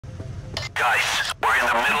Guys, we're in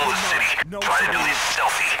the middle of the city. Try to do this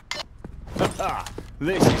stealthy. Haha,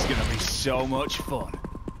 this is gonna be so much fun.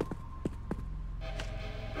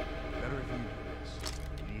 Better if you do this.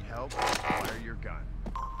 Need help? Fire your gun.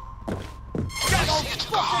 Get those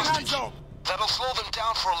fucking hands up! That'll slow them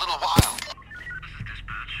down for a little while. This is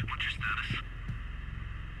dispatch. What's your status?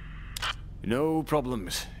 No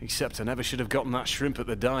problems, except I never should have gotten that shrimp at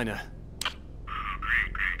the diner.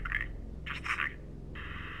 Great. Just a second.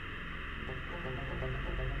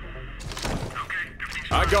 Okay,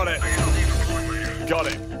 everything's I got it. I gotta leave for one later. Got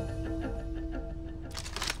it.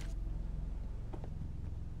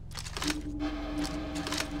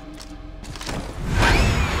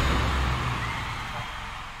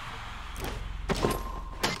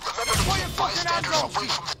 Remember to keep bystanders away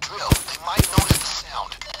from the drill. They might notice the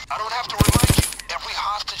sound. I don't have to remind you, every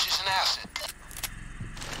hostage is an asset.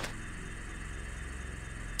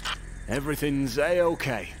 Everything's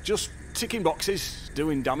A-okay. Just ticking boxes,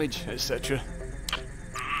 doing damage, etc.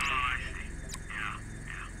 I see. Yeah.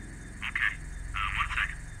 Okay. 1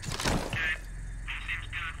 second. Okay. All seems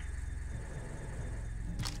good.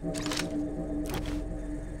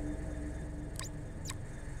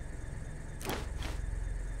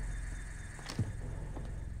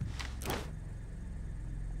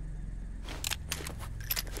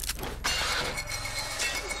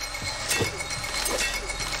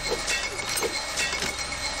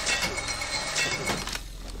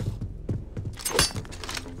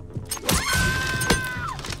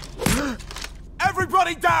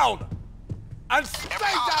 Everybody down! And stay Every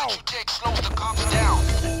hostage down! you take slows the cops down.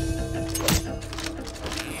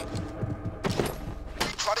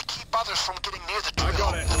 Try to keep others from getting near the drill. I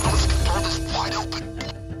got it. The noise control is wide open.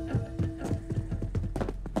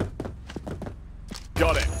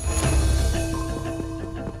 Got it.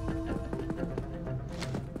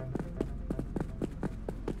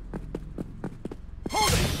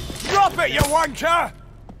 Hold it! Drop it, you wanker!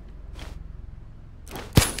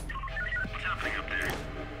 What's happening up there?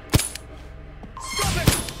 Stop it!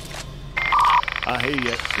 I hear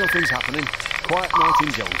you. Nothing's happening. Quiet night in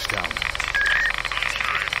Jonestown.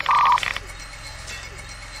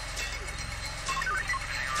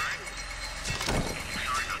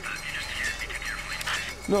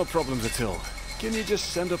 No problems at all. Can you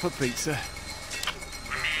just send up a pizza? Let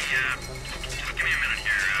me, just give me a minute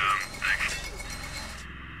here, thanks.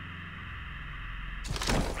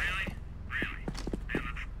 Really? Man,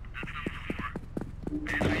 that's number 4.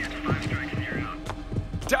 Okay, so you have 5 strikes and you're out.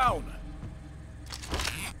 Down!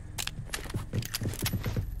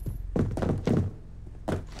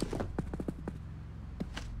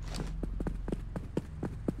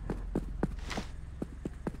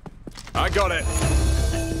 I got it!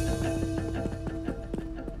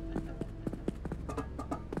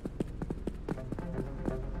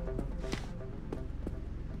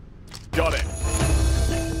 Got it!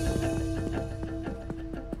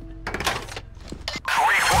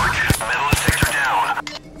 Great work. Middle of sector down.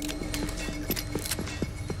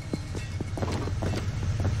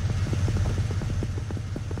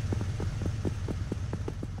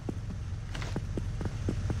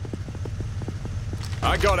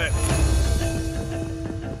 I got it!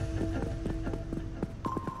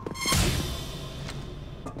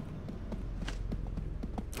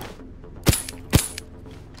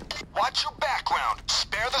 Watch your background.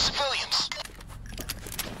 Spare the civilians.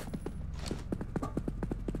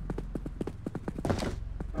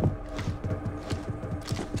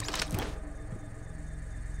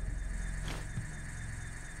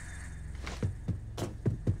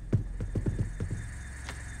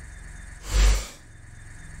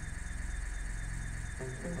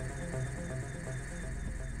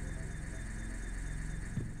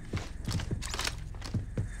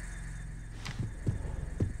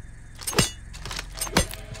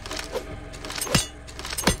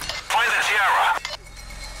 Find the Sierra.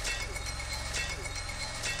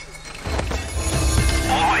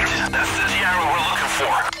 All right, that's the Sierra we're looking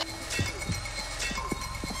for.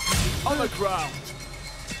 On the ground!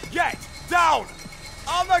 Get down!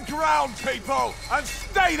 On the ground, people! And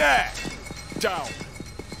stay there! Down!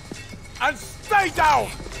 And stay down!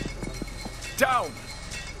 Down!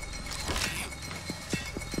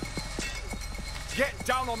 Get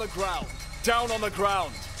down on the ground! Down on the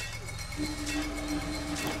ground!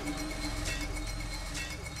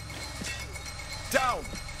 Down!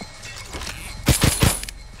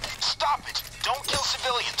 Stop it. Don't kill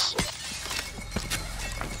civilians.